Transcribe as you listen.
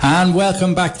And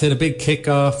welcome back to the big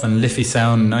kickoff on Liffey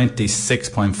Sound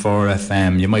 96.4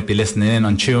 FM. You might be listening in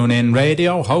on TuneIn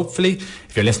Radio, hopefully.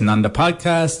 If you're listening on the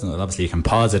podcast, well, obviously you can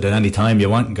pause it at any time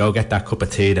you want and go get that cup of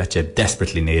tea that you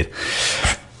desperately need.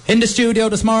 In the studio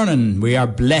this morning, we are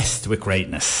blessed with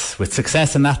greatness, with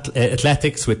success in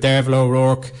athletics with Derval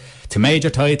O'Rourke, to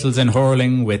major titles in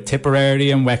hurling with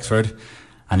Tipperary and Wexford,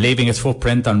 and leaving his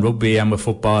footprint on rugby and with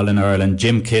football in Ireland.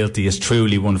 Jim Kilty is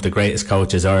truly one of the greatest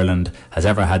coaches Ireland has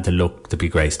ever had the luck to be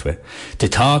graced with. To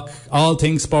talk all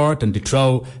things sport and to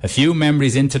throw a few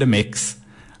memories into the mix,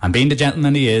 and being the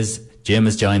gentleman he is, Jim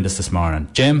has joined us this morning.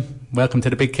 Jim, welcome to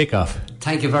the big kickoff.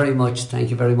 Thank you very much. Thank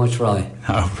you very much, Roy.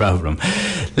 No problem.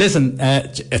 Listen,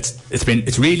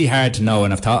 it's really hard to know,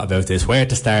 and I've thought about this, where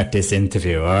to start this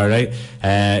interview. All right,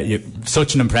 you've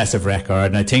such an impressive record,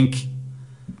 and I think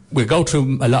we'll go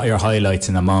through a lot of your highlights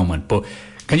in a moment, but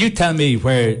can you tell me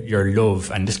where your love,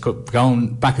 and just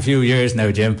going back a few years now,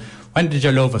 Jim, when did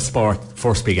your love of sport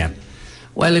first begin?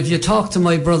 Well, if you talk to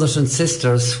my brothers and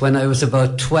sisters, when I was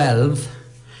about 12,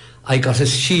 I got a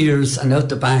shears, and out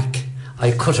the back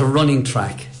I cut a running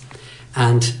track,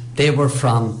 and they were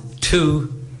from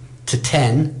 2 to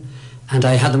 10, and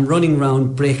I had them running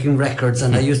around breaking records,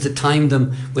 and I used to time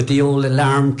them with the old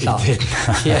alarm clock.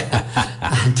 Yeah.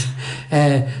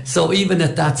 And so even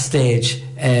at that stage,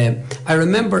 I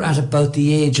remember at about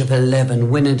the age of 11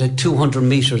 winning the 200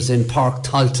 metres in Park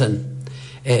Talton,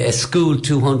 a school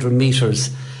 200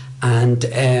 metres, and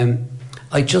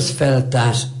I just felt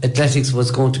that athletics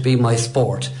was going to be my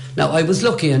sport. Now, I was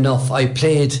lucky enough. I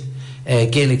played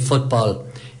Gaelic football,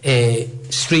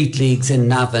 street leagues in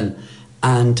Navan,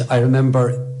 and I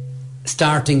remember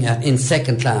starting in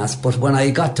second class, but when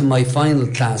I got to my final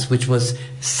class, which was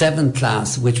 7th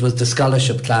class, which was the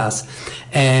scholarship class,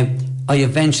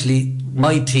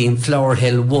 my team, Flower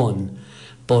Hill, won.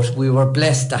 But we were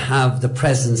blessed to have the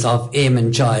presence of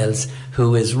Eamon Giles,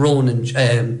 who is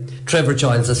Trevor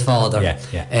Giles' father.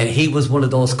 Yeah. He was one of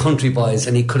those country boys,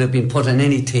 and he could have been put on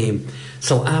any team.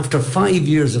 So after 5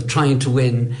 years of trying to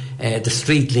win the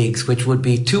street leagues, which would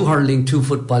be 2 hurling, 2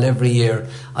 football every year,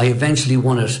 I eventually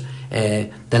won it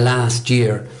the last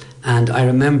year. And I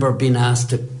remember being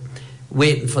asked to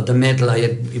waiting for the medal I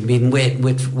had been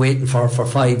waiting for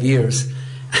 5 years,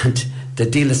 and the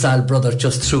De La Salle brother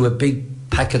just threw a big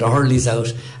packet of hurleys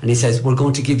out, and he says, we're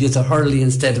going to give you a hurley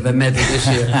instead of a medal this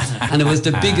year. And it was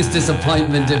the biggest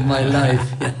disappointment in my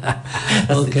life.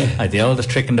 Okay. The oldest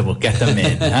trick in the book, get them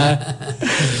in.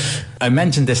 I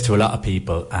mentioned this to a lot of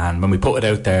people, and when we put it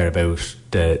out there about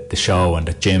the show and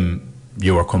that Jim,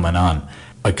 you were coming on,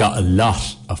 I got a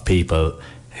lot of people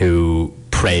who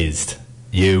praised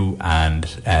you and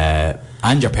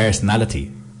your personality.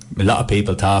 A lot of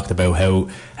people talked about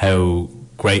how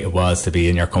great it was to be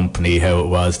in your company, how it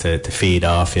was to feed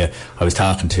off you. I was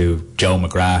talking to Joe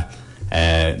McGrath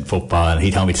in football, and he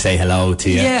told me to say hello to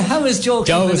you. Yeah, how is Joe?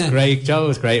 Joe was great.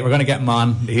 We're going to get him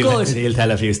on. He'll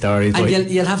tell a few stories. And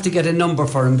you'll have to get a number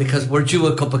for him, because we're due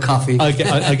a cup of coffee.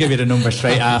 I'll give you the number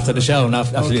straight after the show.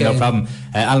 Absolutely no problem.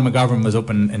 Al McGovern was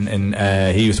up in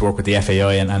he used to work with the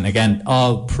FAI, and again,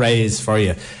 all praise for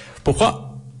you. But what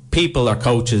people or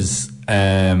coaches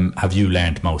have you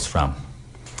learned most from?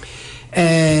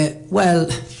 Well,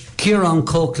 Kieran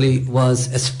Coakley was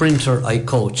a sprinter I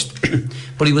coached,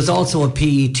 but he was also a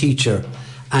PE teacher,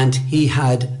 and he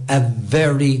had a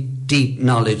very deep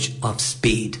knowledge of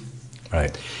speed.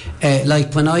 Right.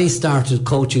 Like when I started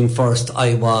coaching first,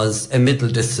 I was a middle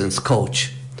distance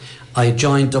coach. I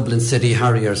joined Dublin City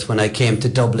Harriers when I came to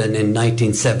Dublin in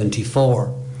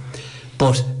 1974,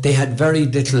 but they had very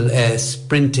little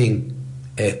sprinting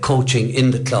coaching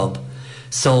in the club.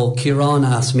 So Kieran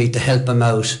asked me to help him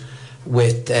out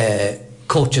with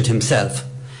coaching himself.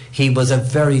 He was a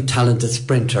very talented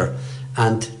sprinter,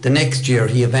 and the next year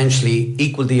he eventually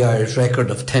equalled the Irish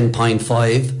record of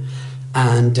 10.5,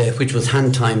 and which was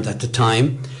hand timed at the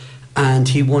time, and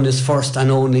he won his first and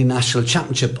only national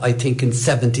championship, I think, in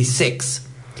 76.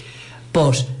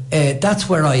 But that's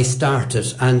where I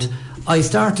started, and I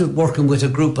started working with a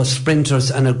group of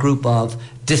sprinters and a group of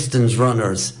distance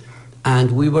runners.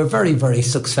 And we were very, very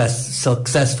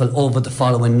successful over the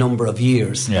following number of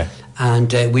years. Yeah.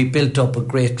 And we built up a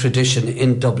great tradition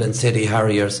in Dublin City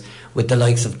Harriers with the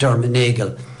likes of Dermot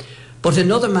Nagle. But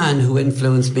another man who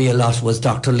influenced me a lot was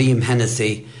Dr. Liam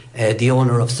Hennessy, the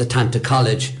owner of Setanta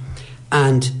College.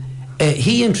 And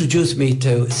he introduced me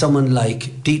to someone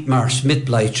like Dietmar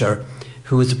Schmidt-Bleicher,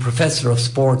 who is a professor of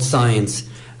sports science,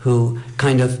 who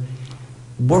kind of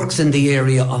works in the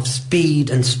area of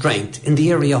speed and strength, in the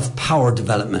area of power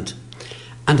development.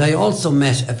 And I also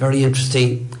met a very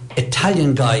interesting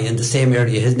Italian guy in the same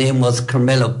area. His name was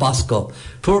Carmelo Bosco.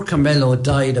 Poor Carmelo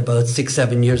died about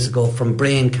 6-7 years ago from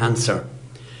brain cancer.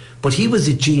 But he was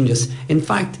a genius. In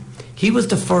fact, he was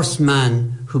the first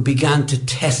man who began to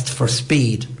test for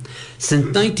speed. Since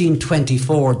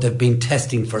 1924, they've been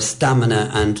testing for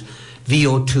stamina and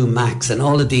VO2 max and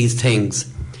all of these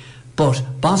things. But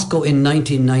Bosco in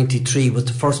 1993 was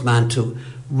the first man to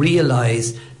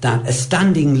realise that a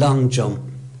standing long jump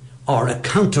or a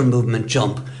counter movement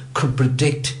jump could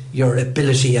predict your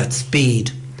ability at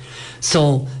speed.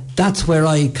 So that's where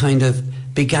I kind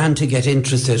of began to get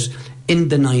interested in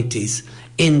the 90s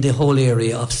in the whole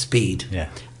area of speed. Yeah.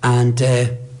 And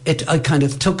I kind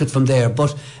of took it from there.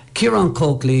 But Kieran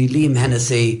Coakley, Liam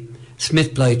Hennessy,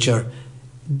 Smith Bleicher,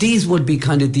 these would be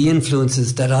kind of the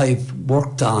influences that I've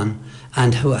worked on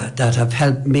and that have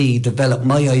helped me develop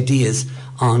my ideas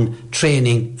on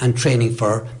training and training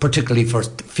for, particularly for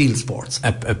field sports.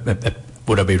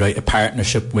 Would I be right? A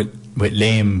partnership with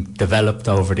Liam developed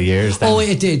over the years then? Oh,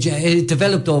 it did, yeah. It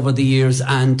developed over the years,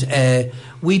 and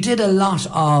we did a lot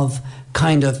of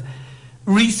kind of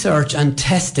research and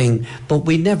testing, but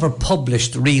we never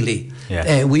published really.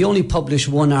 Yeah. We only published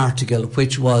one article,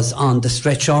 which was on the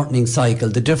stretch shortening cycle,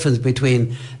 the difference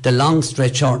between the long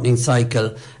stretch shortening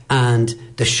cycle and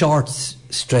the short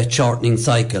stretch shortening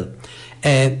cycle,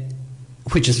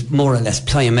 which is more or less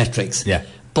plyometrics. Yeah.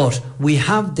 But we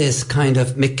have this kind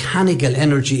of mechanical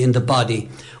energy in the body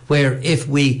where if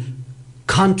we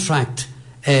contract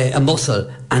a muscle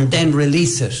and then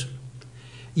release it,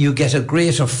 you get a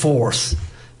greater force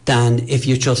than if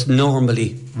you just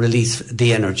normally release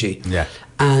the energy. Yeah.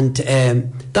 And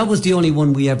that was the only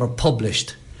one we ever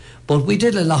published. But we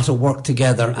did a lot of work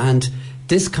together, and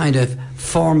this kind of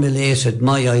formulated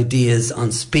my ideas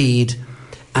on speed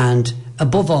and,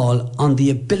 above all, on the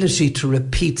ability to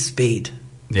repeat speed.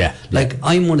 Yeah. Like,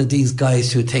 I'm one of these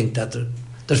guys who think that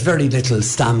there's very little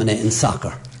stamina in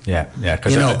soccer. Yeah, yeah.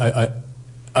 Because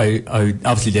I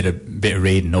obviously did a bit of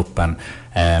reading up, and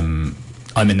I'm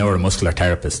a neuromuscular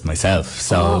therapist myself.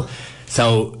 So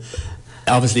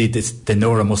obviously the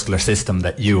neuromuscular system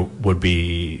that you would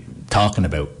be talking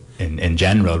about in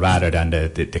general, rather than the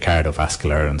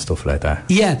cardiovascular and stuff like that.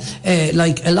 Yeah,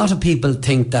 like a lot of people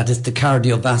think that it's the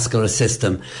cardiovascular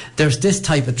system. There's this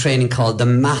type of training called the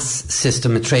MASS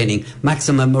system of training,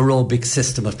 maximum aerobic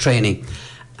system of training.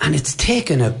 And it's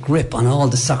taken a grip on all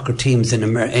the soccer teams in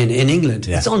England.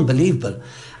 Yeah. It's unbelievable.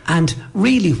 And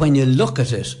really, when you look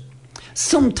at it,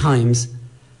 sometimes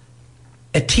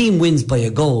a team wins by a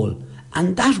goal,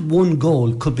 and that one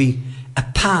goal could be a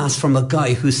pass from a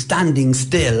guy who's standing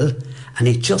still, and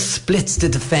he just splits the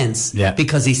defence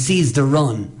because he sees the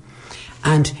run.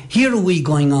 And here are we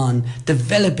going on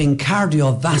developing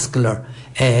cardiovascular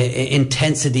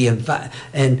intensity and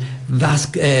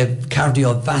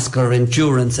cardiovascular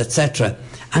endurance, etc.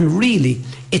 And really,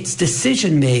 it's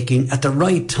decision making at the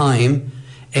right time,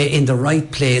 in the right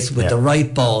place with the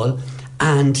right ball,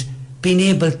 and being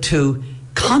able to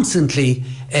constantly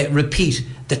repeat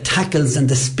the tackles and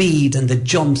the speed and the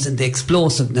jumps and the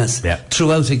explosiveness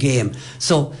throughout a game.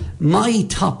 So my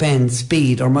top-end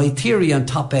speed, or my theory on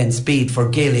top-end speed for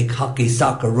Gaelic, hockey,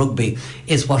 soccer, rugby,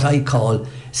 is what I call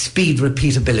speed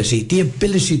repeatability, the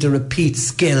ability to repeat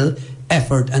skill,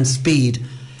 effort and speed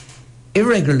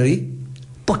irregularly,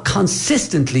 but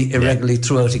consistently irregularly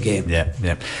throughout a game. Yeah,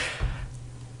 yeah.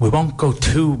 We won't go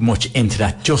too much into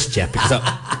that just yet, because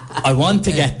I want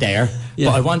to get there, but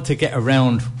I want to get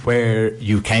around where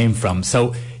you came from.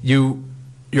 So you're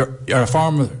a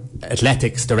former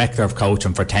athletics director of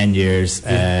coaching for 10 years,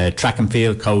 track and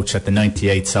field coach at the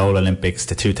 98 Seoul Olympics,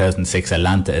 the 2006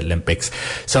 Atlanta Olympics.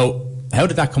 So how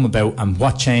did that come about, and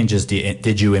what changes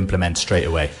did you implement straight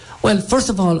away? Well, first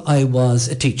of all, I was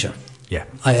a teacher. Yeah.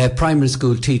 A primary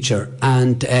school teacher,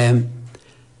 and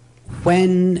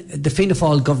when the Fianna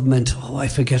Fáil government, I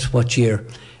forget what year,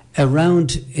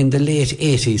 around in the late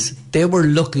 80s, they were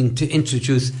looking to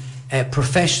introduce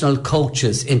professional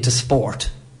coaches into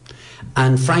sport.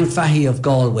 And Frank Fahey of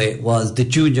Galway was the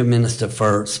junior minister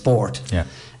for sport. Yeah.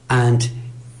 And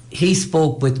he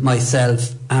spoke with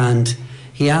myself, and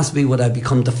he asked me would I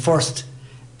become the first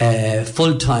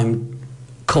full-time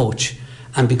coach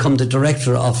and become the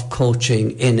director of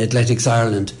coaching in Athletics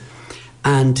Ireland.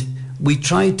 And we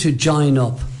tried to join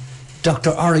up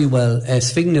Dr. Orwell,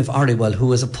 Zbigniew Orwell, who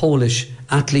was a Polish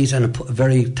athlete and a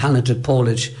very talented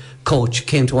Polish coach,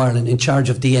 came to Ireland in charge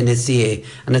of the NACA.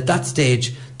 And at that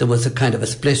stage, there was a kind of a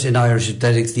split in Irish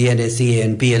athletics, the NACA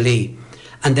and BLE.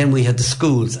 And then we had the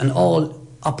schools, and all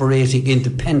operating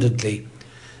independently.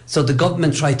 So the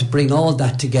government tried to bring all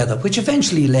that together, which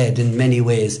eventually led in many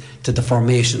ways to the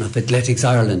formation of Athletics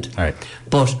Ireland. Right.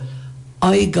 But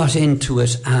I got into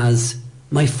it as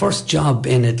my first job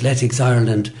in Athletics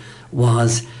Ireland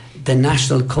was the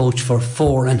national coach for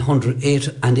 400,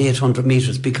 800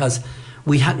 metres, because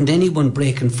we hadn't anyone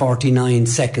breaking 49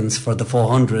 seconds for the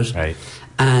 400. Right.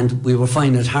 And we were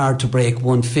finding it hard to break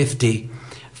 150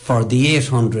 for the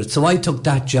 800. So I took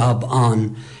that job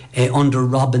on under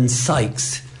Robin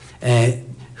Sykes,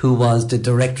 who was the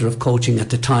director of coaching at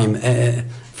the time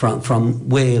from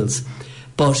Wales.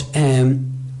 But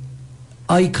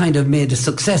I kind of made a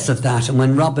success of that, and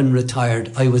when Robin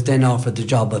retired, I was then offered the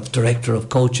job of director of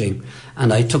coaching,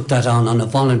 and I took that on a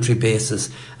voluntary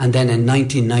basis, and then in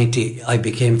 1990 I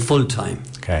became full-time.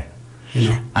 Okay. You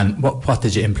know. And what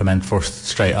did you implement first,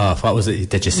 straight off? What was it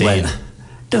that you see? Well,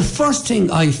 the first thing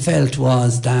I felt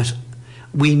was that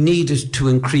we needed to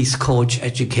increase coach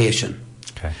education.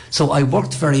 Okay. So I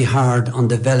worked very hard on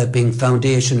developing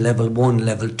foundation level 1,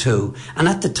 level 2, and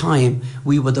at the time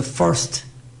we were the first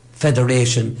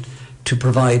federation to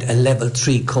provide a level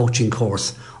 3 coaching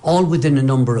course, all within a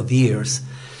number of years.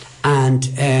 And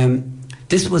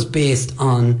this was based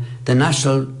on the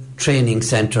National Training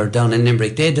Centre down in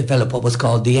Limerick. They developed what was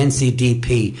called the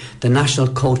NCDP, the National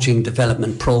Coaching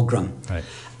Development Programme. Right.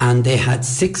 And they had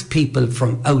 6 people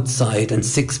from outside and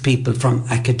 6 people from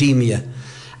academia.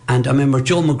 And I remember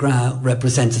Joe McGrath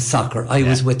represented soccer. I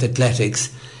was with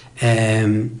athletics.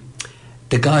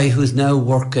 The guy who's now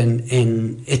working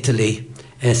in Italy,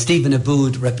 Stephen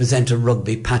Aboud, represented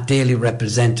rugby. Pat Daly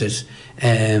represented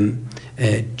GAA.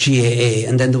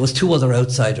 And then there was 2 other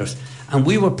outsiders. And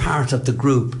we were part of the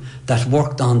group that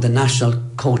worked on the National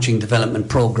Coaching Development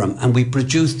Programme. And we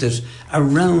produced it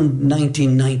around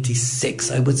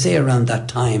 1996, I would say around that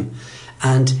time.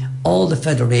 And all the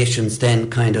federations then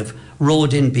kind of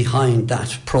rode in behind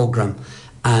that programme.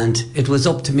 And it was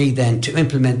up to me then to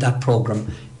implement that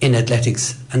programme in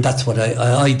athletics. And that's what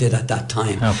I did at that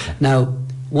time. Okay. Now,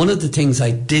 one of the things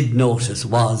I did notice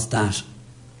was that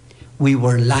we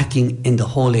were lacking in the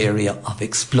whole area of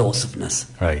explosiveness.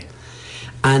 Right.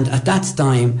 And at that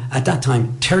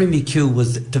time, Terry McHugh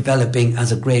was developing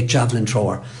as a great javelin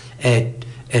thrower.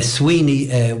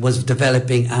 Sweeney was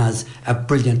developing as a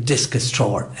brilliant discus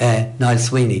thrower, Niall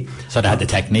Sweeney. So they had the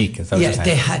technique, is that what you're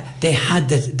saying? they had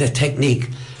the technique,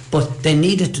 but they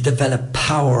needed to develop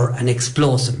power and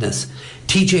explosiveness.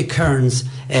 TJ Kearns,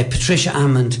 Patricia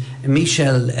Ammond,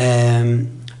 Michelle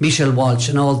Walsh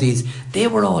and all these, they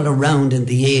were all around in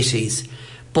the 80s,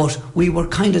 but we were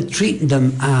kind of treating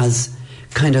them as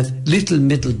kind of little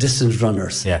middle distance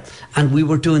runners. Yeah. And we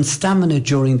were doing stamina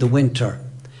during the winter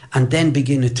and then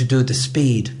beginning to do the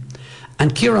speed.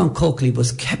 And Kieran Coakley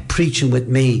kept preaching with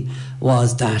me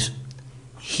was that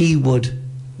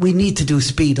we need to do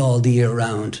speed all the year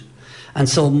round. And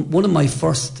so one of my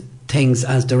first things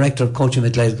as director of coaching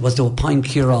athletics was to appoint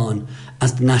Kieran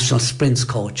as the national sprints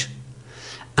coach.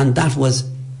 And that was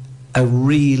a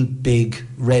real big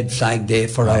red flag day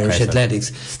for Irish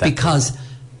athletics, because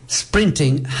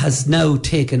sprinting has now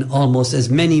taken almost as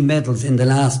many medals in the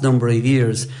last number of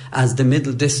years as the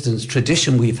middle distance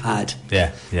tradition we've had.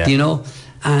 Yeah. You know?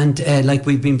 And like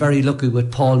we've been very lucky with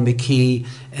Paul McKee,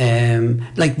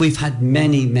 like we've had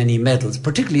many medals,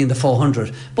 particularly in the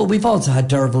 400, but we've also had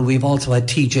Derval, we've also had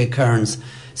TJ Kearns,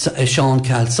 Sean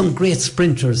Cal, some great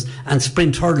sprinters and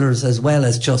sprint hurlers as well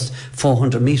as just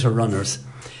 400 metre runners.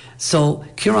 So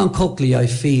Kieran Coakley, I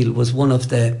feel, was one of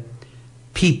the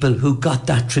people who got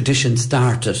that tradition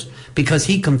started, because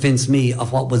he convinced me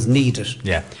of what was needed.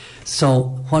 Yeah.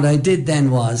 So what I did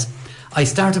then was I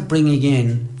started bringing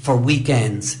in for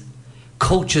weekends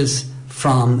coaches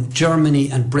from Germany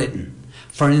and Britain.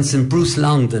 For instance, Bruce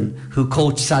Longden, who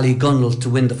coached Sally Gunnell to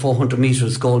win the 400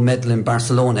 metres gold medal in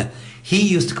Barcelona, he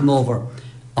used to come over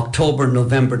October,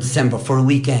 November, December for a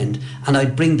weekend, and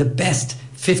I'd bring the best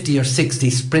 50 or 60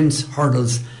 sprints,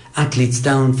 hurdles athletes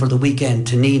down for the weekend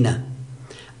to Nina.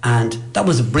 And that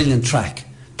was a brilliant track,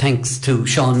 thanks to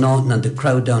Sean Naughton and the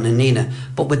crowd down in Nina.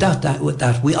 But without that,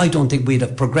 I don't think we'd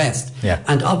have progressed. Yeah.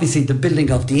 And obviously the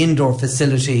building of the indoor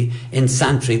facility in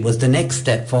Santry was the next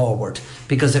step forward,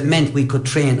 because it meant we could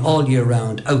train all year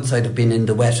round outside of being in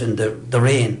the wet and the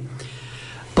rain.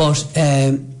 But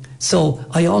so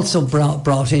I also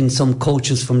brought in some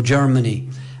coaches from Germany,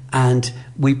 and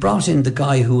we brought in the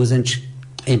guy who was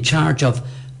in charge of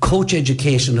coach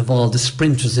education of all the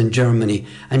sprinters in Germany,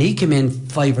 and he came in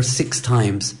 5 or 6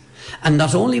 times. And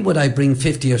not only would I bring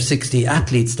 50 or 60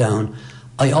 athletes down,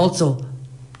 I also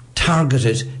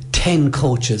targeted 10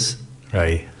 coaches.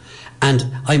 Right.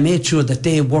 And I made sure that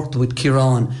they worked with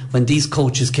Kieran when these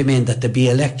coaches came in, that there'd be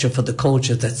a lecture for the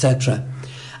coaches, etc.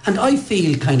 And I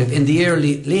feel kind of in the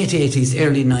late 80s,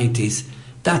 early 90s,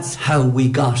 that's how we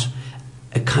got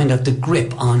a kind of the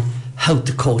grip on how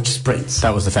to coach sprints.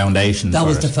 That was the foundation. That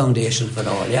was the foundation for it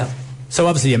all, yeah. So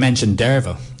obviously you mentioned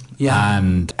Derval. Yeah.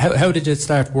 And how did you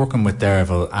start working with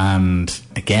Derval? And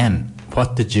again,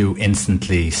 what did you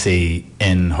instantly see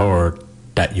in her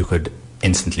that you could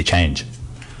instantly change?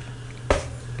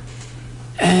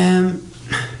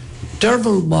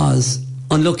 Derval was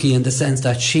unlucky in the sense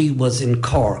that she was in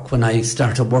Cork when I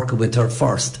started working with her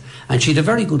first, and she had a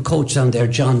very good coach down there,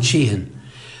 John Sheehan,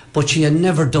 but she had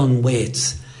never done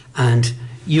weights. And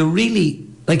you really,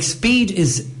 like, speed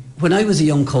is, when I was a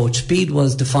young coach, speed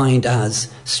was defined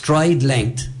as stride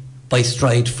length by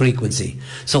stride frequency.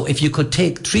 So if you could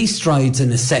take 3 strides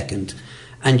in a second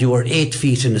and you were 8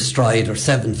 feet in a stride or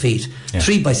 7 feet,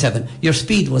 3 by 7, your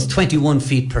speed was 21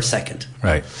 feet per second.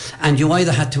 Right. And you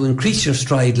either had to increase your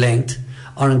stride length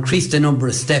or increase the number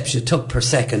of steps you took per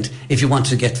second if you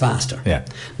wanted to get faster. Yeah.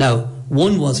 Now,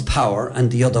 one was power and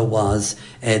the other was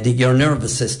your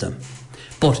nervous system.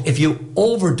 But if you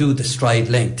overdo the stride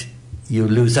length, you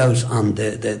lose out on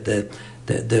the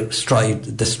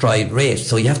stride rate.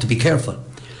 So you have to be careful.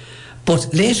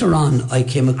 But later on, I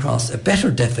came across a better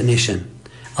definition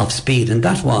of speed, and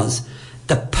that was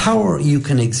the power you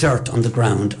can exert on the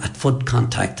ground at foot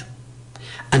contact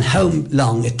and how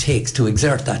long it takes to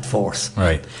exert that force.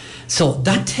 Right. So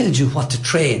that tells you what to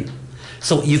train.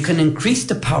 So you can increase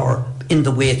the power in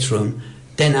the weights room,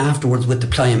 then afterwards with the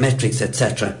plyometrics,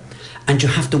 etc. And you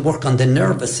have to work on the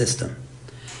nervous system.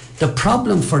 The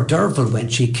problem for Derval when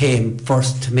she came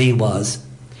first to me was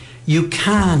you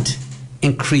can't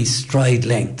increase stride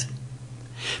length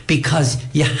because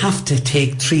you have to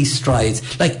take 3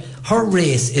 strides. Like, her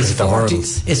race is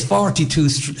 42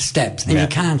 steps, and you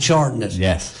can't shorten it.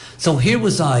 Yes. So here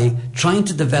was I trying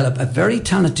to develop a very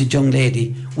talented young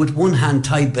lady with one hand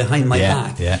tied behind my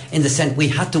back. Yeah. In the sense we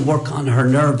had to work on her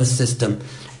nervous system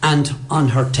and on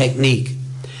her technique.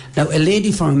 Now, a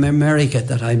lady from America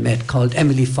that I met called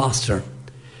Emily Foster,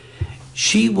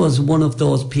 she was one of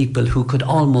those people who could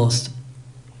almost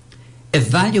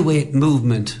evaluate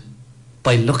movement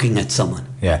by looking at someone.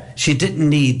 Yeah. She didn't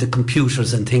need the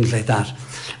computers and things like that.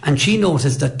 And she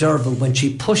noticed that Derval, when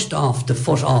she pushed off the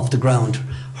foot off the ground,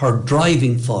 her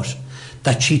driving foot,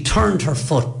 that she turned her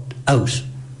foot out.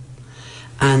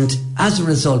 And as a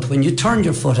result, when you turn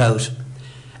your foot out,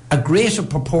 a greater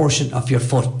proportion of your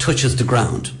foot touches the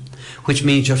ground, which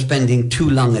means you're spending too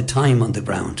long a time on the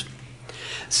ground.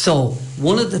 So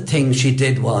one of the things she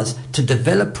did was to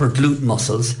develop her glute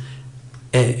muscles,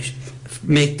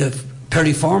 make the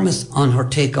piriformis on her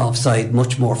takeoff side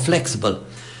much more flexible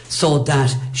so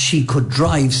that she could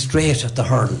drive straight at the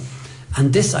hurdle.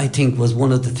 And this, I think, was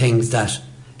one of the things that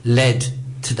led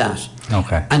to that.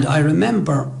 Okay. And I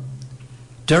remember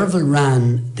Derval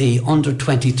ran the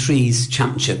under-23s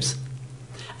championships,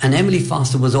 and Emily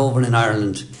Foster was over in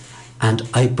Ireland, and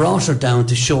I brought her down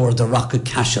to show her the Rocket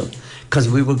Cashel because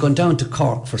we were going down to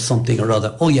Cork for something or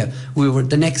other. Oh yeah,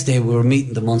 the next day we were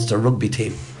meeting the Munster rugby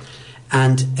team,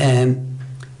 and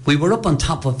we were up on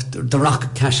top of the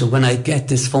Rocket Cashel when I get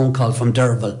this phone call from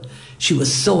Derval. She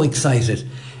was so excited.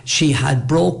 She had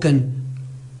broken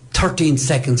 13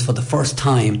 seconds for the first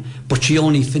time, but she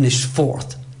only finished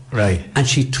 4th. Right. And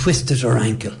she twisted her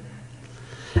ankle.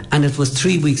 And it was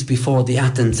 3 weeks before the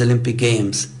Athens Olympic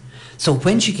Games. So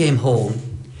when she came home,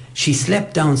 she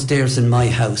slept downstairs in my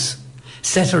house,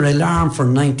 set her alarm for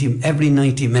every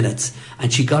 90 minutes,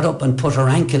 and she got up and put her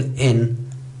ankle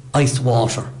in iced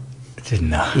water. Didn't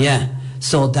know. Yeah,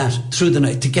 so that through the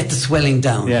night to get the swelling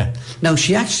down. Yeah. Now,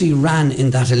 she actually ran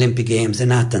in that Olympic Games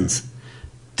in Athens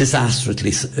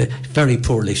disastrously, very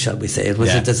poorly, shall we say. It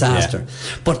was a disaster.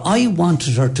 Yeah. But I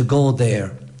wanted her to go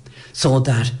there so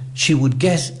that she would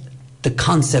get the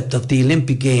concept of the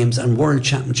Olympic Games and World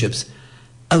Championships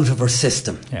out of her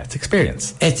system. Yeah, it's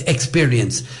experience. It's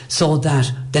experience. So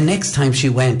that the next time she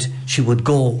went, she would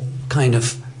go kind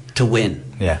of to win.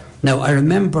 Yeah. Now, I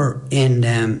remember in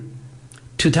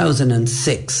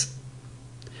 2006,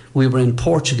 we were in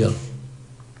Portugal,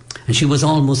 and she was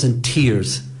almost in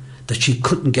tears that she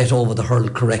couldn't get over the hurdle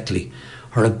correctly.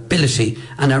 Her ability,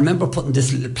 and I remember putting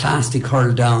this little plastic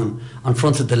hurdle down on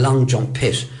front of the long jump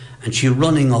pit, and she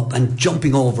running up and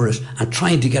jumping over it and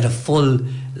trying to get a full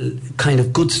kind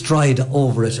of good stride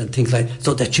over it and things like that,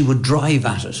 so that she would drive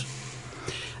at it.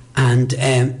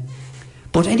 And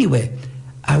but anyway,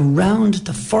 around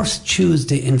the first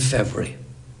Tuesday in February,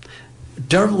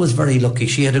 Derval was very lucky.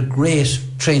 She had a great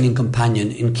training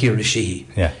companion in Ciara Sheehy.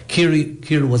 Yeah.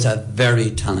 Ciara was a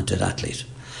very talented athlete,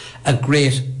 a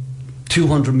great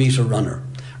 200 metre runner,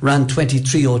 ran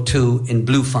 23:02 in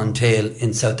Bloemfontein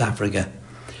in South Africa.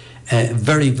 A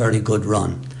very, very good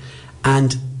run.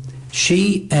 And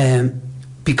she,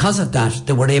 because of that,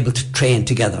 they were able to train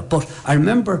together. But I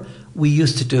remember we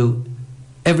used to do,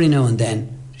 every now and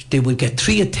then, they would get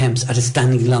 3 attempts at a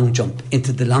standing long jump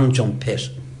into the long jump pit.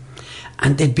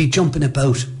 And they'd be jumping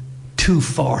about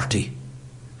 240.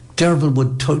 Derval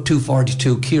would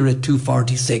 242, Ciara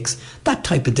 246, that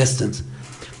type of distance.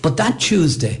 But that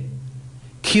Tuesday,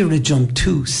 Ciara jumped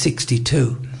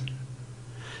 262.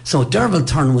 So Derval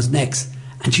turn was next,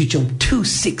 and she jumped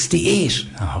 268.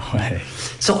 Oh, way.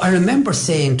 So I remember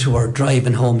saying to her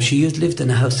driving home, she lived in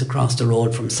a house across the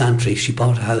road from Santry. She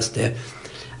bought a house there,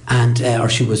 and or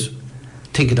she was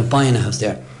thinking of buying a house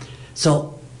there.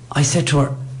 So I said to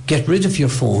her, get rid of your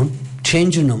phone,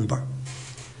 change your number,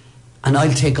 and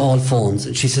I'll take all phones.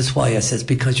 And she says, why? I says,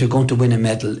 because you're going to win a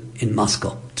medal in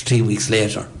Moscow 3 weeks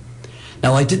later.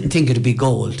 Now, I didn't think it'd be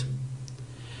gold,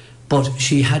 but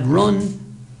she had run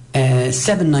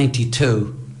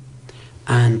 7:92,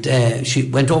 and she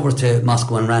went over to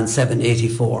Moscow and ran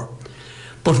 7:84.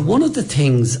 But one of the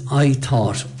things I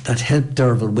thought that helped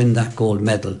Derval win that gold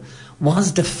medal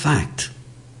was the fact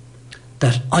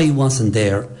that I wasn't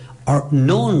there, or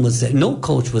no one was there, no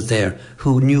coach was there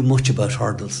who knew much about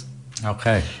hurdles.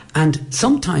 Okay. And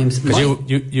sometimes... Because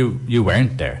you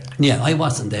weren't there. Yeah, I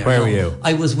wasn't there. Where were you?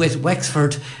 I was with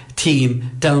Wexford team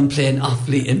down playing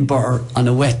Offaly in Birr on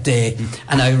a wet day,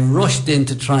 and I rushed in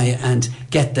to try and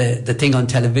get the thing on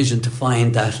television, to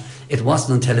find that it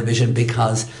wasn't on television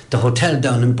because the hotel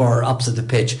down in Birr opposite the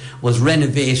pitch was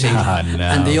renovating,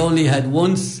 and they only had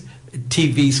one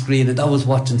TV screen, and I was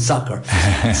watching soccer.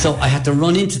 So I had to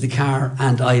run into the car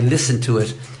and I listened to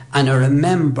it, and I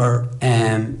remember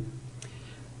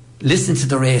listening to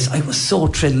the race. I was so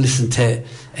thrilled listening to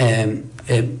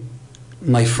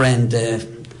my friend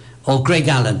Greg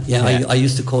Allen. I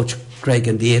used to coach Greg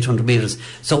in the 800 metres.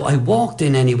 So I walked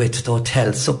in anyway to the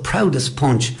hotel, so proud as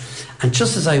punch, and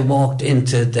just as I walked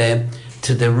into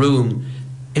the room,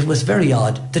 it was very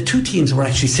odd. The 2 teams were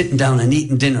actually sitting down and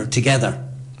eating dinner together,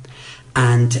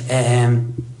 and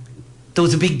there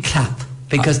was a big clap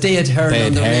because they had heard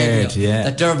on the radio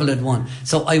that Derval had won.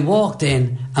 So I walked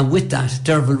in, and with that,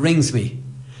 Derval rings me,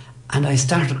 and I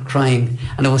started crying,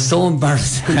 and I was so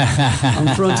embarrassed in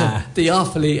front of the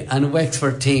Offaly and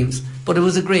Wexford teams. But it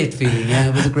was a great feeling,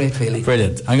 it was a great feeling.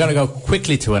 Brilliant. I'm going to go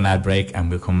quickly to an ad break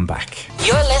and we'll come back.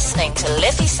 You're listening to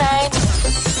Liffey Sound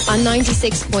on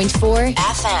 96.4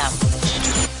 FM.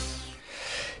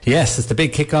 Yes, it's the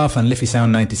big kickoff on Liffey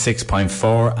Sound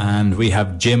 96.4, and we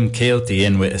have Jim Kilty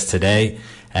in with us today.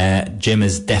 Jim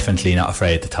is definitely not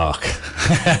afraid to talk.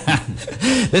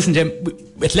 Listen, Jim,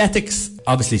 athletics,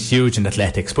 obviously huge in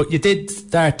athletics, but you did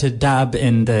start to dab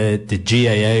in the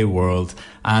GAA world.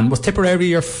 And was Tipperary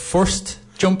your first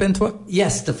jump into it?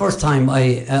 Yes, the first time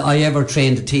I ever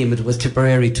trained a team, it was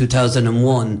Tipperary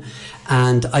 2001.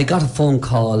 And I got a phone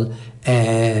call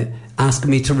asking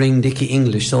me to ring Nicky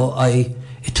English. So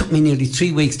it took me nearly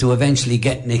 3 weeks to eventually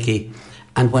get Nicky.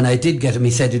 And when I did get him,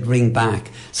 he said he'd ring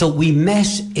back. So we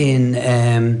met in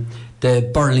the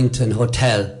Burlington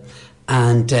Hotel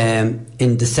and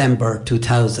in December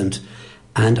 2000.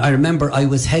 And I remember I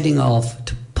was heading off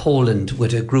to Poland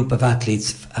with a group of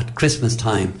athletes at Christmas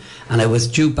time, and I was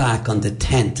due back on the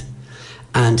 10th.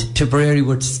 And Tipperary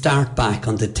would start back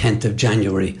on the 10th of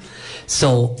January.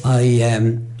 So I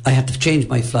had to change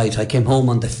my flight. I came home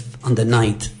on the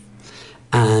 9th,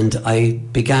 and I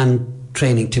began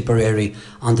training Tipperary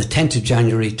on the 10th of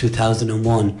January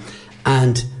 2001.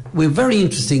 And a very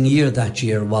interesting year that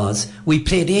year was, we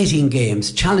played 18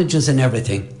 games, challenges and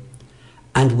everything,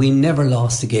 and we never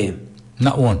lost a game.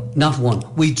 Not one? Not one.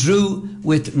 We drew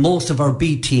with most of our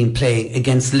B team playing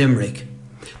against Limerick,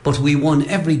 but we won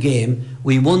every game.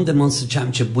 We won the Munster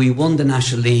Championship, we won the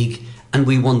National League, and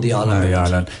we won the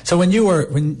All-Ireland. So when you were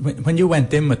when you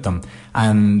went in with them,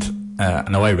 and I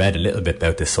know I read a little bit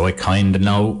about this, so I kind of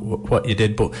know what you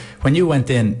did, but when you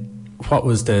went in, what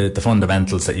was the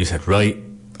fundamentals that you said, right,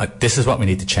 this is what we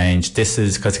need to change, this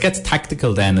is, because it gets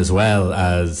tactical then as well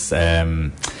as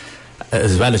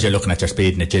you're looking at your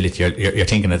speed and agility, you're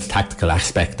thinking of the tactical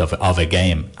aspect of a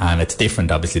game, and it's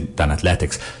different obviously than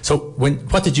athletics. So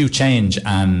what did you change,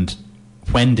 and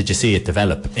when did you see it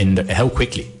develop, how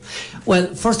quickly?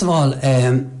 Well, first of all,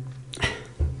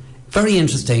 very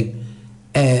interesting,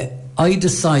 I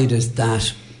decided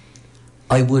that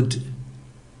I would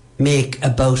make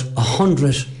about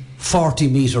 140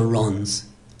 metre runs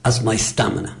as my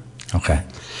stamina. Okay.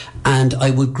 And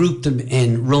I would group them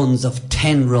in runs of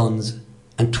 10 runs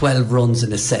and 12 runs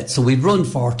in a set. So we'd run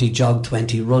 40, jog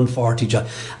 20, run 40, jog,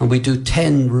 and we'd do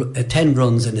 10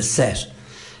 runs in a set.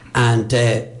 And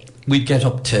we'd get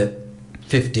up to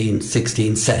 15,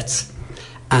 16 sets.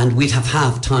 And we'd have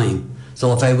half time.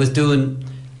 So if I was doing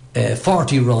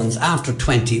 40 runs, after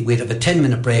 20 we'd have a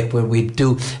 10-minute break where we'd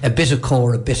do a bit of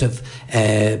core, a bit of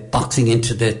boxing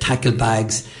into the tackle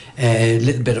bags, a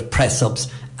little bit of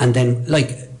press-ups, and then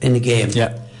like in a game.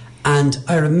 Yeah. And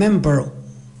I remember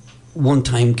one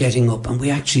time getting up, and we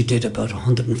actually did about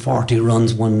 140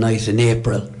 runs one night in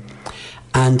April,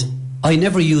 and I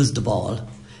never used the ball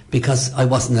because I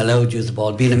wasn't allowed to use the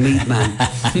ball. Being a meat man,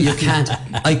 you can't.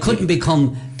 I couldn't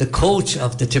become the coach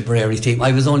of the Tipperary team.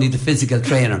 I was only the physical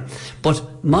trainer.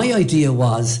 But my idea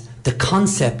was the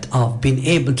concept of being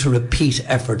able to repeat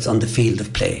efforts on the field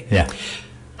of play. Yeah.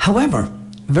 However,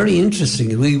 very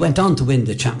interestingly, we went on to win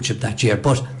the championship that year.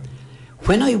 But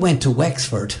when I went to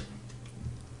Wexford,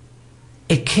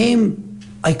 I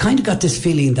kind of got this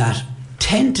feeling that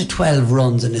 10 to 12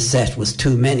 runs in a set was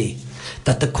too many,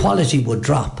 that the quality would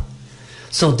drop.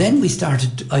 So then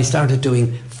I started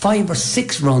doing 5 or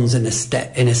 6 runs in a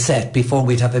set before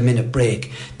we'd have a minute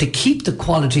break, to keep the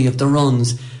quality of the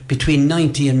runs between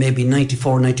 90 and maybe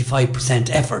 94, 95%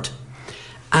 effort.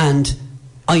 And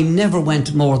I never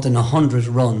went more than 100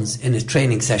 runs in a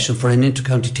training session for an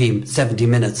inter-county team, 70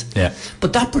 minutes. Yeah.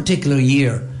 But that particular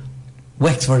year,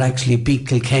 Wexford actually beat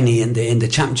Kilkenny in the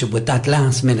championship with that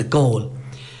last minute goal.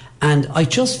 And I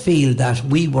just feel that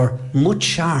we were much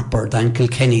sharper than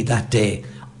Kilkenny that day.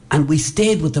 And we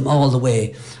stayed with them all the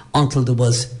way until there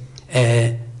was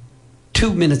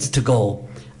 2 minutes to go.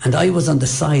 And I was on the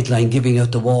sideline giving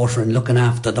out the water and looking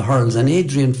after the hurls. And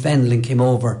Adrian Fenlon came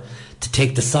over to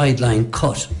take the sideline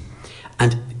cut.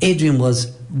 And Adrian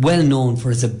was well known for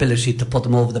his ability to put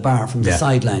them over the bar from the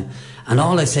sideline. And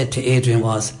all I said to Adrian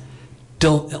was,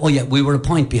 we were a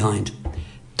point behind.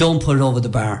 Don't put it over the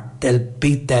bar. They'll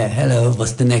beat the hell out of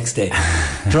us the next day.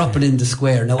 Drop it in the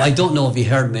square. Now, I don't know if he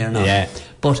heard me or not. Yeah.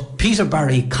 But Peter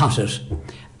Barry caught it,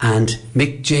 and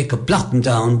Mick Jacob blocked him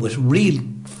down with real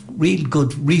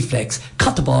good reflex,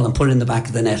 caught the ball and put it in the back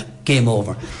of the net. Game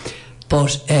over.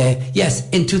 But yes,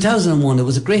 in 2001 it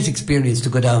was a great experience to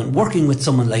go down, working with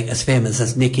someone like as famous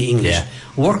as Nicky English,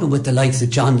 working with the likes of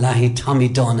John Lahey, Tommy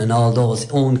Dunn and all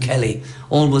those, Owen Kelly.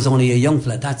 Owen was only a young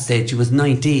fella at that stage, he was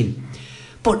 19.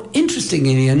 But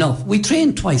interestingly enough, we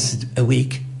trained twice a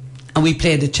week, and we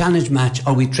played a challenge match,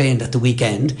 or we trained at the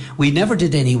weekend. We never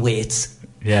did any weights.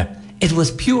 Yeah. It was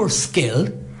pure skill.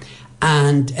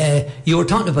 And you were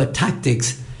talking about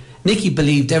tactics. Nicky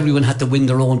believed everyone had to win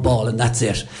their own ball, and that's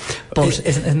it. But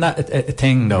isn't that a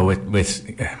thing though?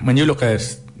 With when you look at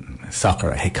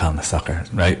soccer, I hate calling it soccer,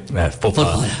 right?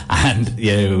 Football, and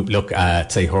you look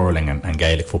at say hurling and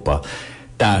Gaelic football.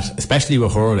 That especially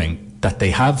with hurling, that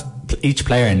they have each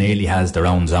player nearly has their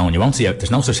own zone. You won't see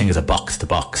there's no such thing as a box to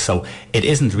box, so it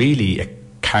isn't really a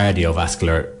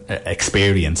cardiovascular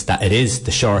experience, that it is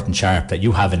the short and sharp, that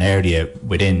you have an area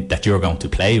within that you're going to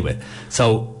play with.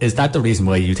 So is that the reason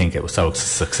why you think it was so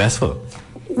successful?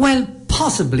 Well,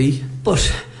 possibly, but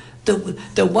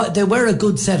they were a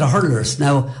good set of hurlers.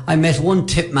 Now, I met one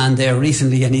tip man there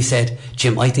recently, and he said,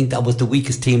 Jim, I think that was the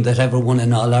weakest team that ever won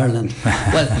in All Ireland.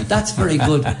 Well, that's very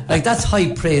good. Like, that's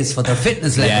high praise for their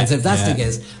fitness levels, if that's the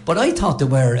case. But I thought they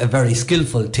were a very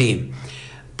skillful team.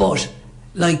 But,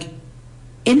 like,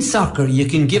 in soccer, you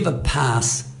can give a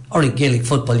pass, or in Gaelic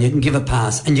football, you can give a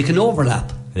pass, and you can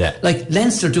overlap. Yeah. Like,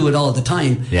 Leinster do it all the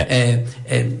time. Yeah.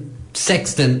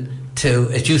 Sexton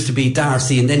it used to be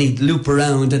Darcy, and then he'd loop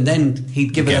around, and then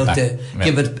he'd give it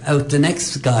out the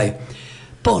next guy.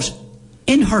 But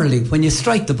in hurling, when you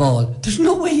strike the ball, there's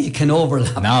no way you can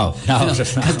overlap. No,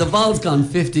 because the ball's gone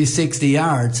 50, 60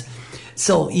 yards.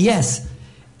 So yes,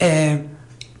 I'm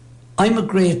a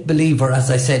great believer,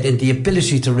 as I said, in the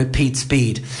ability to repeat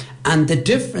speed, and the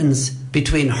difference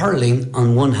between hurling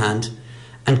on one hand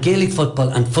and Gaelic football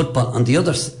and football on the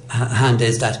other hand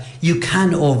is that you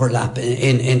can overlap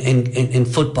in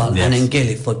football and in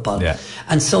Gaelic football. Yeah.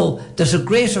 And so there's a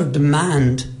greater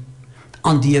demand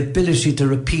on the ability to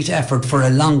repeat effort for a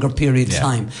longer period of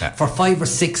time, for 5 or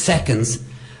 6 seconds.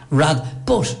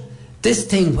 But this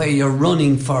thing where you're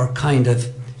running for kind of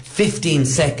 15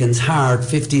 seconds hard,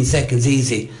 15 seconds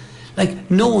easy,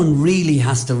 like, no one really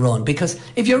has to run, because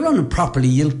if you're running properly,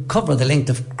 you'll cover the length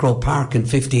of Croke Park in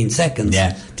 15 seconds.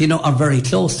 Or very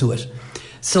close to it.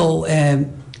 So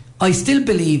I still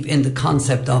believe in the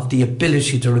concept of the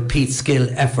ability to repeat skill,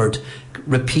 effort,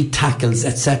 repeat tackles,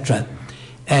 etc.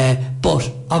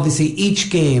 But obviously each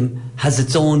game has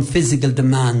its own physical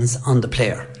demands on the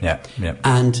player. Yeah.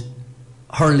 And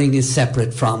hurling is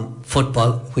separate from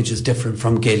football, which is different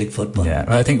from Gaelic football. Yeah,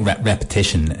 well, I think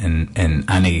repetition in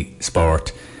any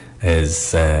sport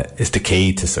is the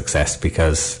key to success,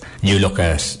 because you look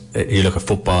at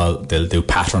football, they'll do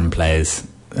pattern plays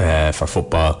for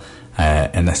football,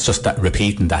 and it's just that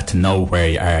repeating that to know where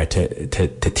you are,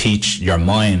 to teach your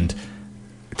mind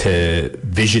to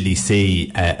visually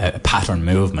see a pattern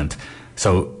movement.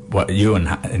 So what you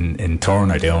in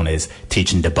Turn are doing is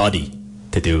teaching the body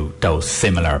to do those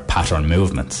similar pattern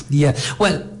movements. Yeah,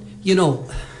 well, you know,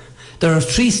 there are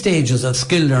 3 stages of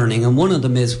skill learning, and one of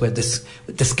them is where the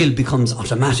skill becomes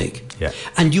automatic. Yeah.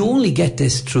 And you only get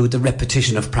this through the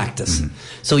repetition of practice. Mm-hmm.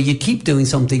 So you keep doing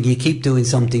something, you keep doing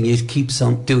something, you keep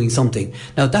doing something.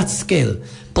 Now that's skill,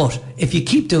 but if you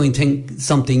keep doing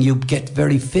something, you get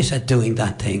very fit at doing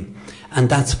that thing. And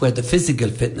that's where the physical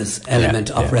fitness element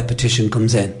of repetition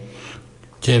comes in.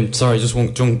 Jim, sorry, just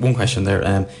one question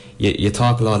there. You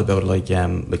talk a lot about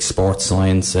like sports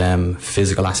science,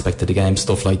 physical aspect of the game,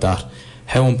 stuff like that.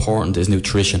 How important is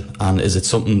nutrition, and is it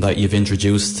something that you've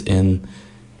introduced in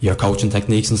your coaching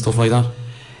techniques and stuff like that?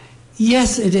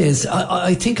 Yes, it is.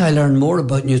 I think I learned more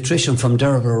about nutrition from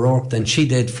Dervla O'Rourke than she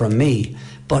did from me.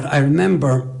 But I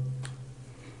remember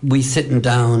we sitting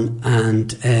down,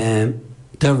 and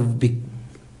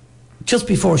just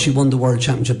before she won the World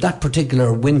Championship, that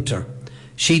particular winter,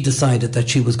 she decided that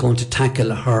she was going to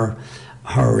tackle her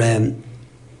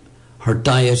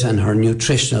diet and her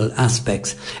nutritional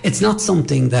aspects. It's not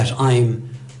something that I'm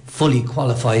fully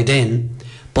qualified in,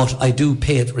 but I do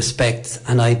pay it respect,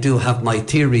 and I do have my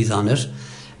theories on it.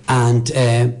 And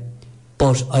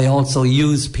but I also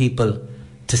use people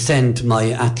to send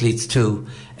my athletes to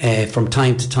from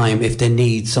time to time if they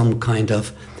need some kind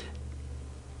of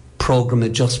program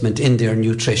adjustment in their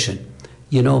nutrition.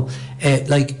 You know,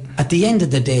 like at the end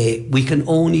of the day, we can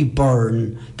only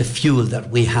burn the fuel that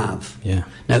we have. Yeah.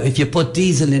 Now, if you put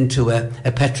diesel into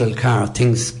a petrol car,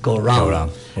 things go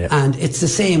wrong. Yeah. And it's the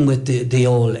same with the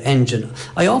old engine.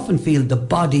 I often feel the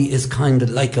body is kind of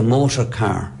like a motor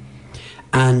car,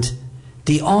 and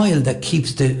the oil that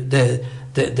keeps the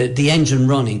engine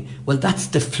running, well, that's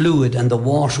the fluid and the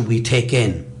water we take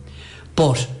in.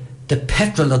 But the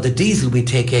petrol or the diesel we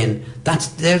take in,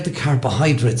 they're the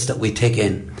carbohydrates that we take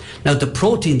in. Now the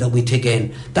protein that we take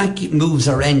in, that moves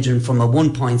our engine from a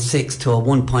 1.6 to a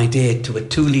 1.8 to a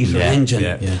 2 litre engine.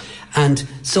 Yeah. And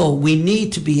so we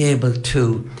need to be able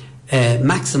to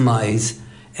maximise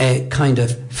kind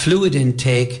of fluid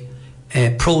intake,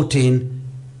 protein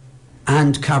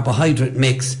and carbohydrate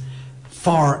mix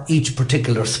for each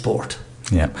particular sport.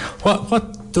 Yeah.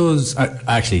 What does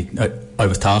I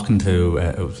was talking to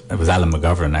it was Alan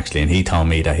McGovern actually, and he told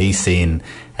me that he's seen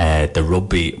the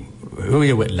rugby. Who were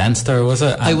you with? Leinster, was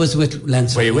it? I was with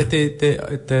Leinster. Were you with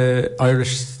the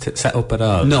Irish set up at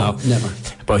all? No, never.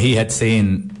 But he had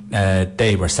seen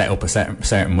they were set up a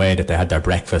certain way, that they had their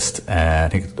breakfast. I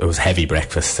think it was heavy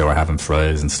breakfast. They were having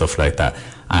fries and stuff like that.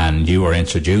 And you were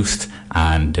introduced,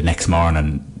 and the next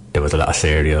morning there was a lot of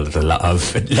cereal, a lot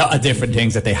of different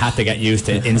things that they had to get used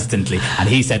to instantly. And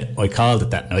he said, I called it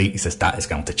that night. He says, that is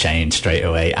going to change straight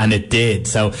away. And it did.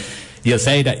 So you'll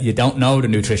say that you don't know the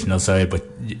nutritional side, but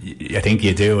I think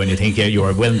you do, and you think you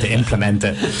are willing to implement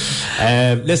it.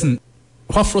 Listen,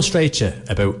 what frustrates you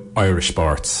about Irish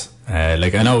sports?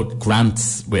 Like, I know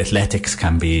grants with athletics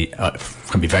can be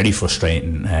very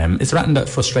frustrating. Is there anything that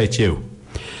frustrates you?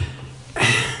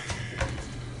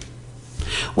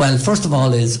 Well, first of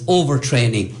all, is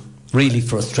overtraining really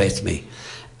frustrates me,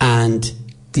 and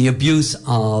the abuse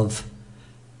of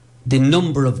the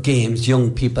number of games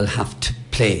young people have to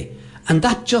play. And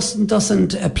that just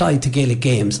doesn't apply to Gaelic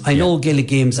games. I know Gaelic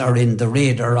games are in the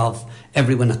radar of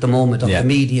everyone at the moment, of the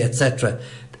media, etc.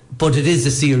 But it is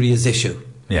a serious issue.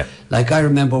 Yeah. Like, I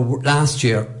remember last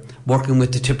year working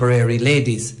with the Tipperary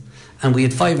ladies, and we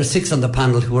had 5 or 6 on the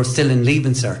panel who were still in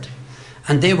Leaving Cert.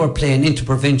 And they were playing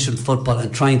interprovincial football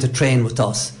and trying to train with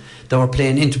us. They were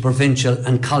playing interprovincial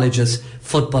and colleges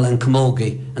football and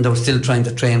camogie, and they were still trying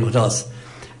to train with us.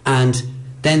 And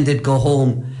then they'd go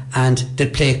home and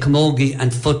they'd play camogie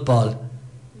and football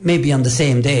maybe on the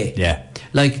same day. Yeah.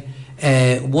 Like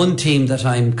one team that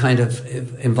I'm kind of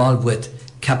involved with,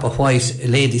 Kappa White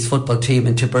ladies football team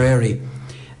in Tipperary,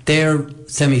 their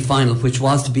semi-final, which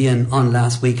was to be on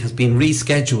last week, has been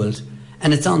rescheduled,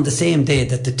 and it's on the same day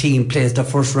that the team plays their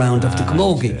first round of the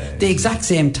camogie. Okay. The exact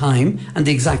same time and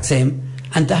the exact same,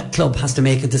 and that club has to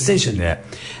make a decision. Yeah.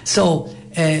 So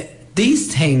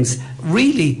these things,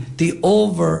 really, the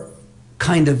over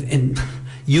kind of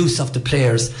use of the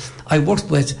players. I worked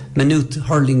with Maynooth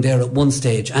Hurling there at one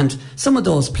stage, and some of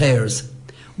those players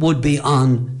would be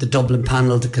on the Dublin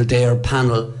panel, the Kildare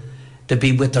panel, they'd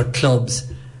be with their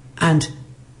clubs, and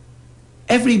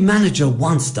every manager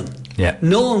wants them. Yeah.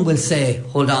 No one will say,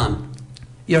 hold on,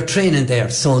 you're training there,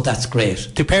 so that's great.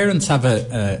 Do parents do you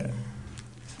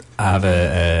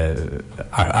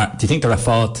think they're at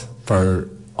fault for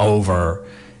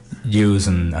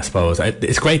overusing, I suppose?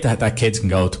 It's great that kids can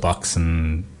go to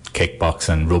boxing,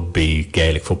 kickboxing, rugby,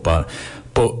 Gaelic football,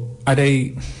 but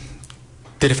do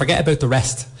they forget about the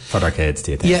rest for their kids,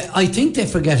 do you think? Yeah, I think they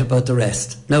forget about the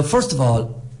rest. Now, first of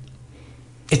all,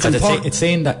 it's important. It's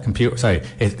saying that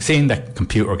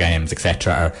computer games,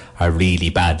 etc., are really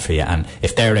bad for you, and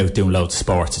if they're out doing loads of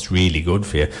sports, it's really good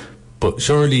for you. But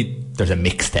surely there's a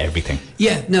mix to everything.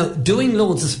 Yeah, now doing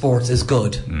loads of sports is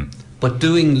good, but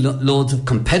doing loads of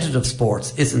competitive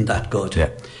sports isn't that good. Yeah.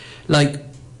 Like,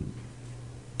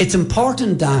 it's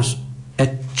important that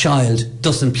a child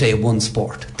doesn't play one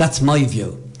sport. That's my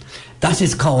view. That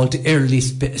is called early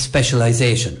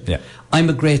specialisation. Yeah. I'm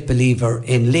a great believer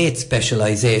in late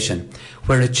specialisation,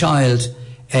 where a child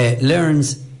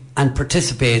learns and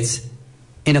participates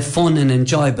in a fun and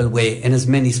enjoyable way in as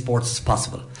many sports as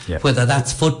possible. Yeah. Whether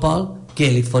that's football,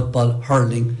 Gaelic football,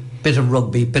 hurling, bit of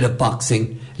rugby, bit of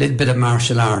boxing, a little bit of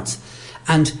martial arts.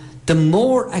 And the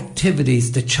more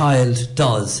activities the child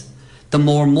does, the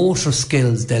more motor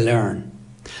skills they learn.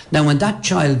 Now, when that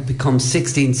child becomes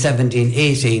 16, 17,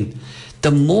 18,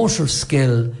 the motor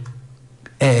skill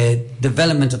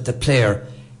development of the player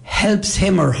helps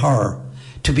him or her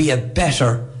to be a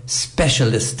better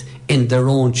specialist in their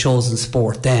own chosen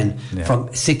sport then,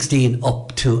 from 16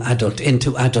 up to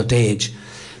into adult age.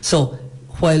 So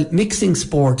while mixing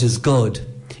sport is good,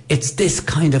 it's this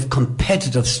kind of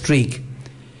competitive streak.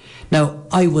 Now,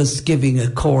 I was giving a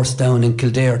course down in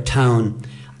Kildare town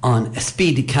on a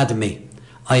speed academy.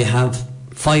 I have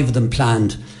 5 of them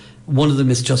planned. One of them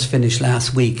is just finished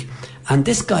last week. And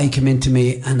this guy came in to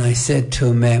me and I said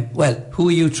to him, well, who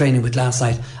were you training with last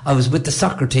night? I was with the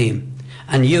soccer team.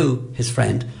 And you, his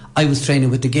friend, I was training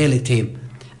with the Gaelic team.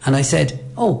 And I said,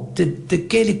 oh, did the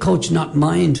Gaelic coach not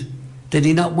mind? Did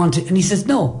he not want to? And he says,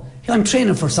 no, I'm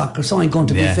training for soccer, so I'm going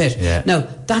to be fit. Yeah. Now,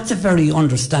 that's a very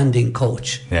understanding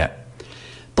coach. Yeah.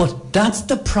 But that's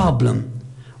the problem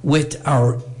with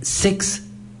our 6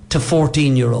 to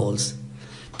 14-year-olds,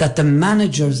 that the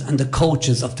managers and the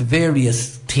coaches of the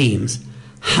various teams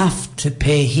have to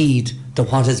pay heed to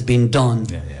what has been done,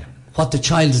 what the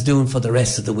child is doing for the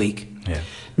rest of the week. Yeah.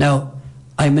 Now,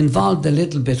 I'm involved a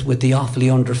little bit with the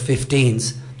Offaly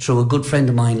under-15s through a good friend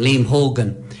of mine, Liam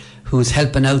Hogan, who's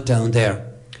helping out down there.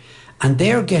 And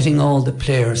they're getting all the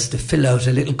players to fill out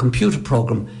a little computer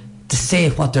program to say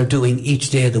what they're doing each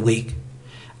day of the week.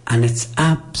 And it's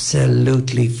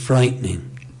absolutely frightening.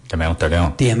 The amount they're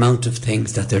doing. The amount of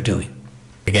things that they're doing.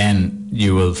 Again,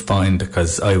 you will find,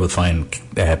 because I will find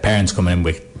parents coming in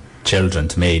with children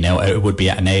to me. Now, it would be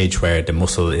at an age where the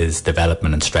muscle is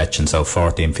developing and stretching, so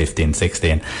 14, 15,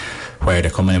 16, where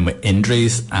they're coming in with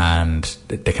injuries and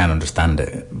they can't understand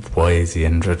it. Why is he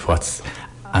injured?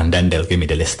 And then they'll give me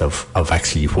the list of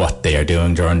actually what they are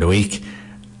doing during the week,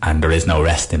 and there is no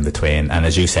rest in between. And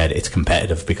as you said, it's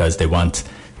competitive because they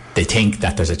think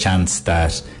that there's a chance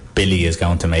that Billy is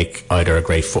going to make either a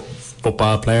great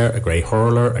football player, a great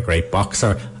hurler, a great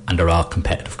boxer, and they're all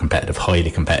competitive,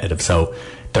 highly competitive. So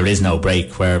there is no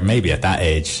break, where maybe at that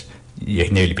age you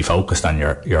can nearly be focused on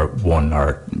your 1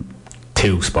 or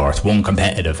 2 sports, one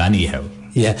competitive anyhow.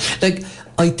 Yeah, like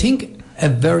I think a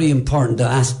very important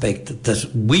aspect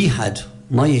that we had,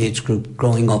 my age group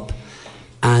growing up,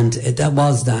 and that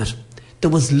was that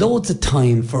there was loads of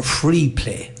time for free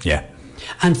play. Yeah.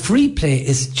 And free play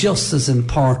is just as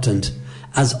important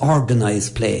as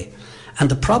organised play. And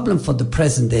the problem for the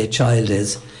present day child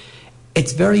is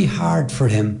it's very hard for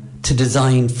him to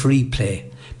design free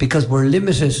play because we're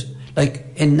limited. Like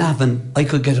in Navan, I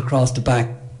could get across the back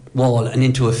wall and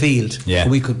into a field. Yeah.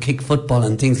 We could kick football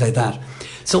and things like that.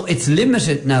 So it's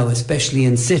limited now, especially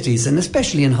in cities and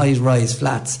especially in high-rise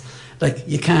flats. Like,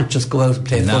 you can't just go out and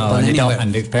play football anywhere.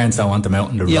 And the parents don't want them out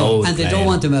on the road. And they don't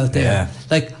want them out there. Yeah.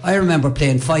 Like, I remember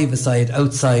playing 5-a-side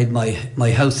outside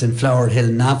my house in Flower Hill,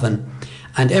 Navan,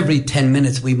 and every 10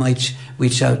 minutes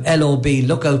we'd shout, LOB,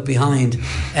 look out behind,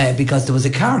 because there was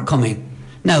a car coming.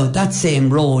 Now, that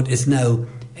same road is now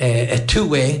a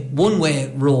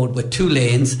one-way road with 2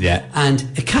 lanes,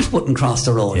 and a cat wouldn't cross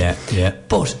the road. Yeah.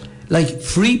 But, like,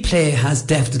 free play has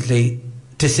definitely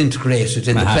disintegrated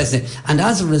in the present, and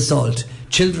as a result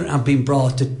children are being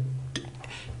brought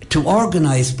to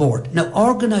organise sport. Now,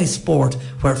 organised sport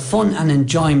where fun and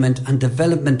enjoyment and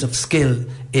development of skill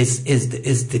is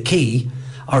the key,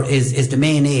 or is the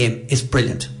main aim, is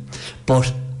brilliant.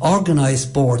 But organised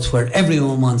sports where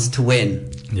everyone wants to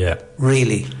win,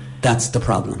 really, that's the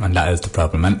problem. And that is the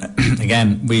problem. And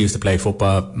again, we used to play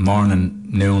football morning,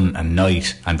 noon and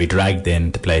night, and be dragged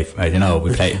in to play,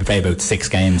 we play about 6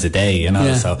 games a day,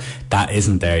 so that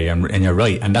isn't there, and you're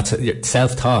right. And that's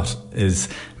self-taught is,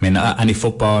 any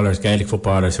footballers, Gaelic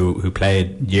footballers who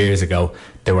played years ago,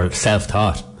 they were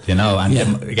self-taught,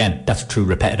 and again, that's through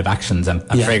repetitive actions and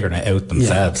figuring it out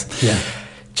themselves.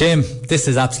 Jim, this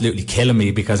is absolutely killing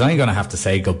me because I'm going to have to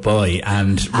say goodbye,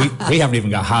 and we haven't even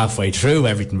got halfway through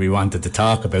everything we wanted to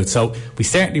talk about, so we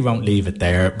certainly won't leave it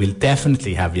there. We'll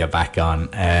definitely have you back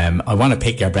on. I want to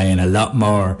pick your brain a lot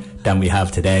more than we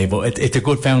have today, but it's a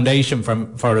good foundation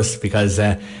for us because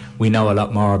we know a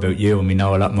lot more about you and we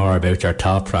know a lot more about your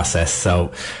thought process.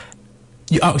 So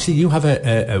you have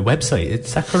a website,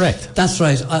 is that correct? That's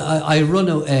right. I run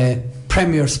a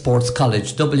Premier Sports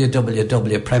College,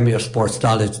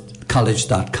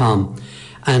 www.premiersportscollege.com,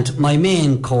 and my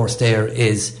main course there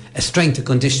is a strength and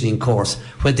conditioning course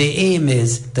where the aim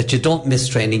is that you don't miss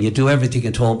training, you do everything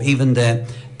at home, even the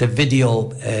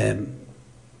video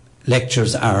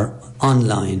lectures are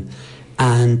online.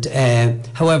 And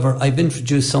however, I've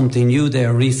introduced something new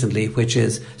there recently, which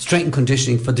is strength and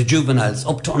conditioning for the juveniles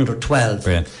up to under 12.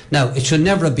 Brilliant. Now, it should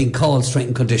never have been called strength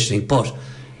and conditioning, but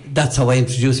that's how I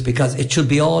introduce it, because it should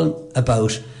be all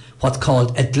about what's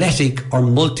called athletic or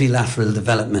multilateral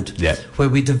development, where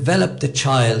we develop the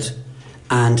child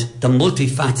and the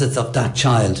multifacets of that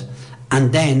child,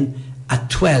 and then at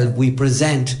 12 we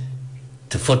present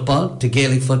to football, to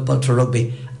Gaelic football, to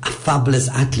rugby, a fabulous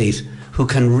athlete who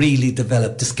can really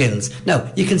develop the skills. Now,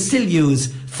 you can still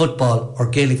use football or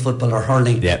Gaelic football or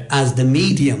hurling as the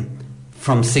medium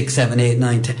from 6, 7, 8,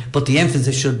 9, 10, but the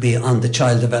emphasis should be on the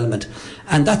child development.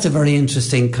 And that's a very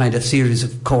interesting kind of series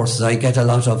of courses. I get a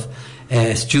lot of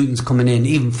students coming in,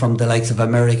 even from the likes of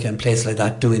America and places like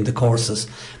that, doing the courses.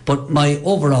 But my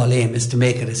overall aim is to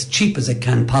make it as cheap as it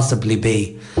can possibly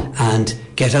be and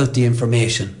get out the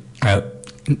information.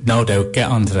 No doubt, get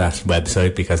onto that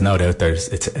website, because no doubt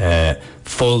it's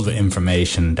full of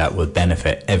information that will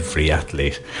benefit every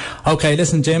athlete. Okay,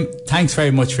 listen, Jim, thanks very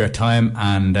much for your time,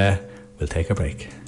 and we'll take a break.